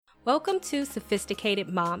Welcome to Sophisticated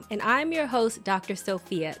Mom, and I'm your host, Dr.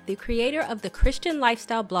 Sophia, the creator of the Christian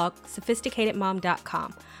lifestyle blog,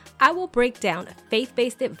 sophisticatedmom.com. I will break down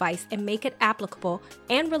faith-based advice and make it applicable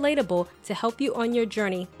and relatable to help you on your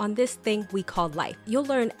journey on this thing we call life. You'll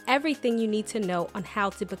learn everything you need to know on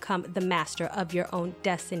how to become the master of your own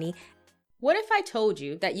destiny. What if I told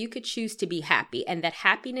you that you could choose to be happy and that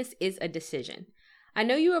happiness is a decision? I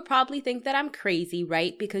know you will probably think that I'm crazy,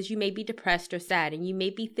 right? Because you may be depressed or sad, and you may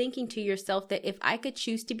be thinking to yourself that if I could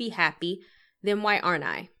choose to be happy, then why aren't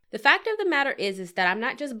I? The fact of the matter is that I'm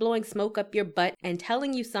not just blowing smoke up your butt and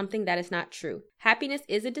telling you something that is not true. Happiness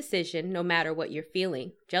is a decision no matter what you're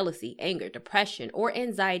feeling. Jealousy, anger, depression, or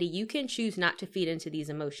anxiety, you can choose not to feed into these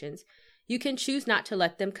emotions. You can choose not to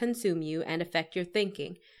let them consume you and affect your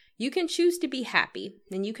thinking. You can choose to be happy,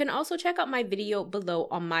 and you can also check out my video below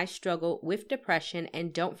on my struggle with depression,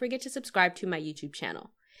 and don't forget to subscribe to my YouTube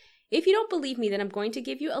channel. If you don't believe me, then I'm going to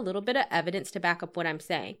give you a little bit of evidence to back up what I'm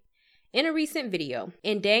saying. In a recent video,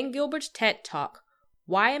 in Dan Gilbert's TED Talk,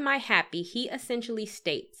 Why Am I Happy?, he essentially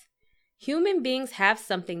states, human beings have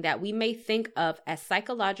something that we may think of as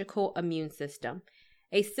psychological immune system,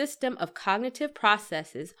 a system of cognitive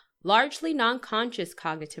processes, largely non-conscious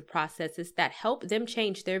cognitive processes that help them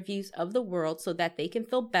change their views of the world so that they can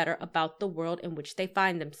feel better about the world in which they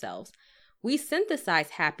find themselves. We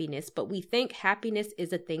synthesize happiness, but we think happiness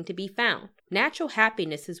is a thing to be found. Natural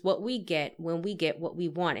happiness is what we get when we get what we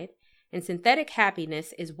wanted, and synthetic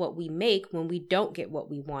happiness is what we make when we don't get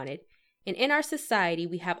what we wanted. And in our society,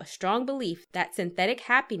 we have a strong belief that synthetic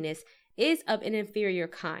happiness is of an inferior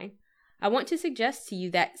kind. I want to suggest to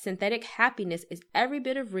you that synthetic happiness is every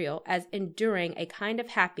bit as real as enduring a kind of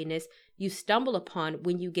happiness you stumble upon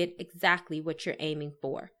when you get exactly what you're aiming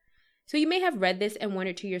for. So you may have read this and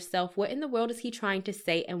wondered to yourself, what in the world is he trying to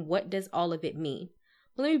say and what does all of it mean?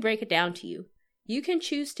 Well, let me break it down to you. You can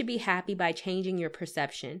choose to be happy by changing your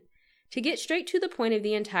perception. To get straight to the point of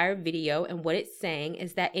the entire video and what it's saying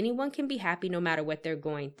is that anyone can be happy no matter what they're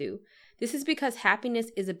going through. This is because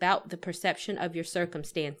happiness is about the perception of your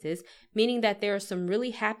circumstances, meaning that there are some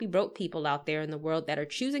really happy broke people out there in the world that are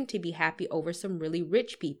choosing to be happy over some really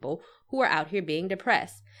rich people who are out here being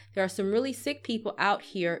depressed. There are some really sick people out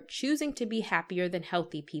here choosing to be happier than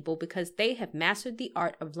healthy people because they have mastered the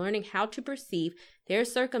art of learning how to perceive their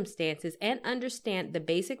circumstances and understand the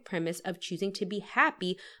basic premise of choosing to be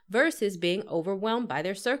happy versus being overwhelmed by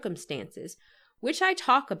their circumstances, which I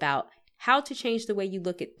talk about how to change the way you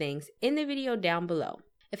look at things in the video down below.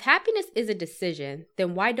 If happiness is a decision,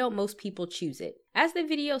 then why don't most people choose it? As the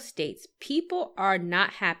video states, people are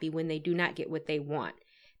not happy when they do not get what they want.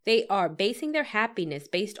 They are basing their happiness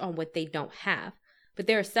based on what they don't have. But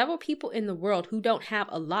there are several people in the world who don't have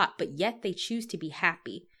a lot, but yet they choose to be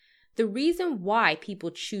happy. The reason why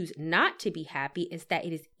people choose not to be happy is that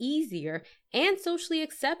it is easier and socially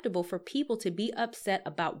acceptable for people to be upset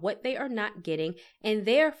about what they are not getting, and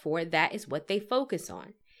therefore that is what they focus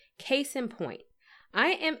on. Case in point,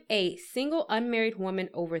 I am a single unmarried woman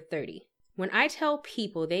over 30. When I tell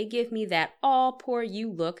people, they give me that "all poor you"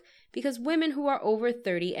 look because women who are over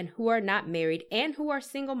 30 and who are not married and who are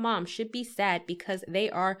single moms should be sad because they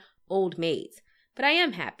are old maids. But I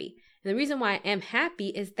am happy. And the reason why I am happy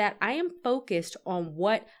is that I am focused on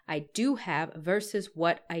what I do have versus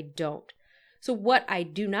what I don't. So what I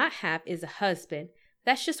do not have is a husband.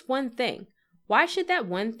 That's just one thing. Why should that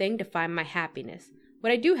one thing define my happiness?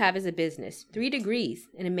 What I do have is a business, 3 degrees,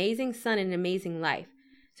 an amazing son, and an amazing life.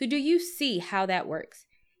 So do you see how that works?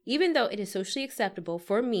 Even though it is socially acceptable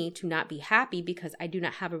for me to not be happy because I do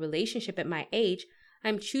not have a relationship at my age,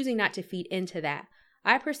 I'm choosing not to feed into that.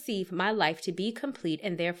 I perceive my life to be complete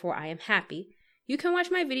and therefore I am happy. You can watch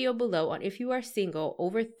my video below on if you are single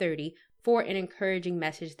over 30 for an encouraging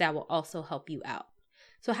message that will also help you out.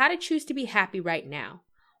 So how to choose to be happy right now?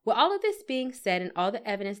 With all of this being said and all the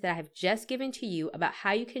evidence that I have just given to you about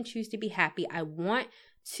how you can choose to be happy, I want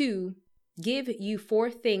to give you 4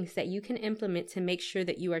 things that you can implement to make sure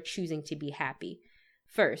that you are choosing to be happy.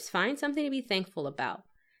 First, find something to be thankful about.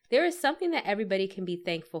 There is something that everybody can be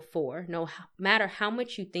thankful for. No matter how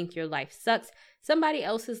much you think your life sucks, somebody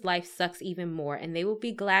else's life sucks even more, and they will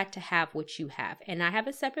be glad to have what you have. And I have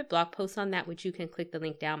a separate blog post on that, which you can click the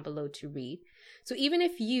link down below to read. So even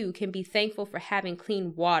if you can be thankful for having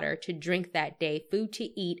clean water to drink that day, food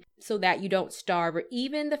to eat so that you don't starve, or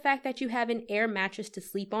even the fact that you have an air mattress to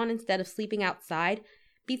sleep on instead of sleeping outside,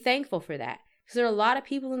 be thankful for that. Because there are a lot of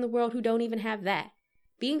people in the world who don't even have that.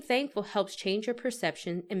 Being thankful helps change your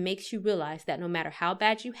perception and makes you realize that no matter how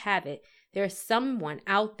bad you have it, there is someone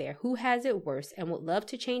out there who has it worse and would love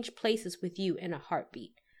to change places with you in a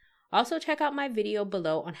heartbeat. Also, check out my video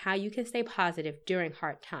below on how you can stay positive during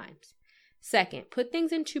hard times. Second, put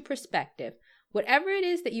things into perspective. Whatever it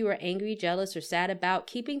is that you are angry, jealous, or sad about,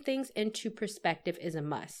 keeping things into perspective is a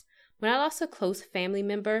must. When I lost a close family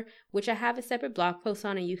member, which I have a separate blog post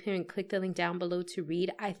on and you can click the link down below to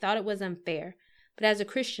read, I thought it was unfair. But as a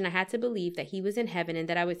Christian, I had to believe that he was in heaven and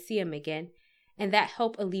that I would see him again, and that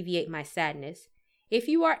helped alleviate my sadness. If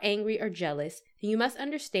you are angry or jealous, then you must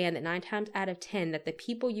understand that 9 times out of 10 that the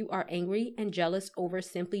people you are angry and jealous over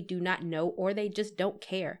simply do not know or they just don't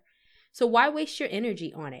care. So why waste your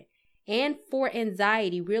energy on it? And for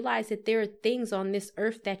anxiety, realize that there are things on this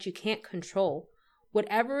earth that you can't control.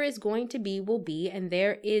 Whatever is going to be will be, and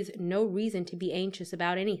there is no reason to be anxious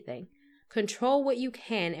about anything. Control what you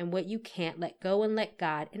can, and what you can't, let go and let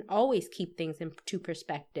God, and always keep things into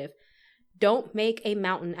perspective. Don't make a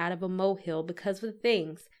mountain out of a molehill, because the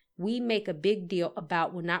things we make a big deal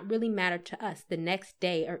about will not really matter to us the next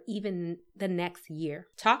day or even the next year.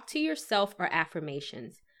 Talk to yourself or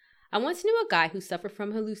affirmations. I once knew a guy who suffered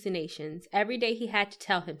from hallucinations. Every day he had to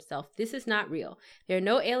tell himself, this is not real. There are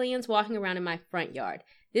no aliens walking around in my front yard.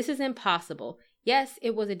 This is impossible. Yes,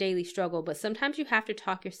 it was a daily struggle, but sometimes you have to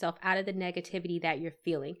talk yourself out of the negativity that you're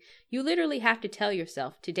feeling. You literally have to tell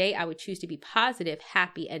yourself, today I would choose to be positive,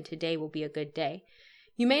 happy, and today will be a good day.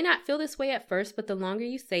 You may not feel this way at first, but the longer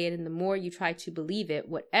you say it and the more you try to believe it,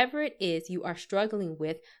 whatever it is you are struggling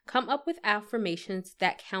with, come up with affirmations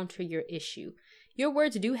that counter your issue. Your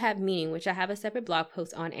words do have meaning, which I have a separate blog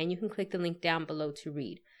post on, and you can click the link down below to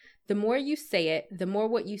read. The more you say it, the more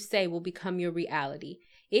what you say will become your reality.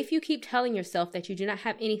 If you keep telling yourself that you do not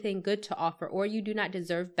have anything good to offer or you do not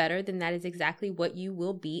deserve better, then that is exactly what you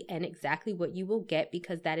will be and exactly what you will get,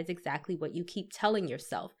 because that is exactly what you keep telling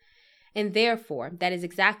yourself. And therefore, that is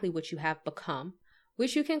exactly what you have become,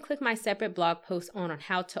 which you can click my separate blog post on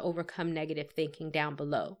how to overcome negative thinking down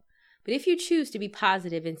below. But if you choose to be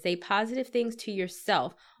positive and say positive things to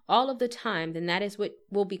yourself all of the time, then that is what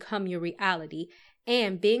will become your reality,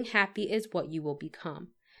 and being happy is what you will become.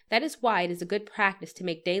 That is why it is a good practice to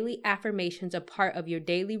make daily affirmations a part of your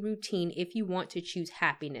daily routine if you want to choose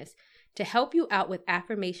happiness. To help you out with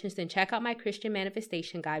affirmations, then check out my Christian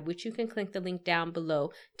Manifestation Guide, which you can click the link down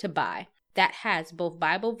below to buy. That has both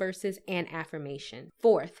Bible verses and affirmation.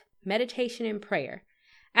 Fourth, meditation and prayer.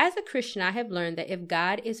 As a Christian, I have learned that if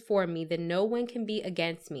God is for me, then no one can be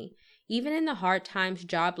against me. Even in the hard times,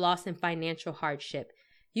 job loss, and financial hardship,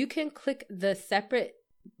 you can click the separate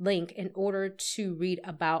link in order to read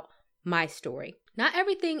about my story. Not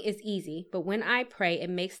everything is easy, but when I pray, it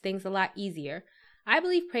makes things a lot easier. I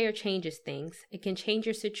believe prayer changes things. It can change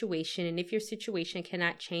your situation, and if your situation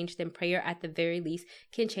cannot change, then prayer at the very least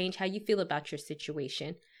can change how you feel about your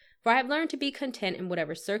situation. For I have learned to be content in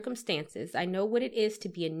whatever circumstances. I know what it is to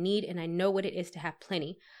be in need, and I know what it is to have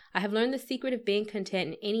plenty. I have learned the secret of being content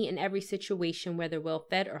in any and every situation, whether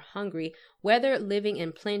well-fed or hungry, whether living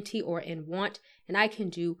in plenty or in want, and I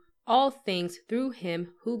can do all things through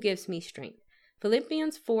him who gives me strength.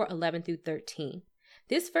 Philippians 4:11-13.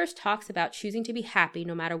 This verse talks about choosing to be happy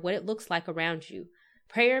no matter what it looks like around you.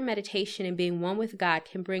 Prayer, meditation, and being one with God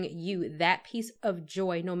can bring you that piece of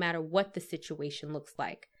joy no matter what the situation looks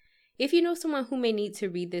like. If you know someone who may need to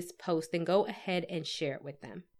read this post, then go ahead and share it with them.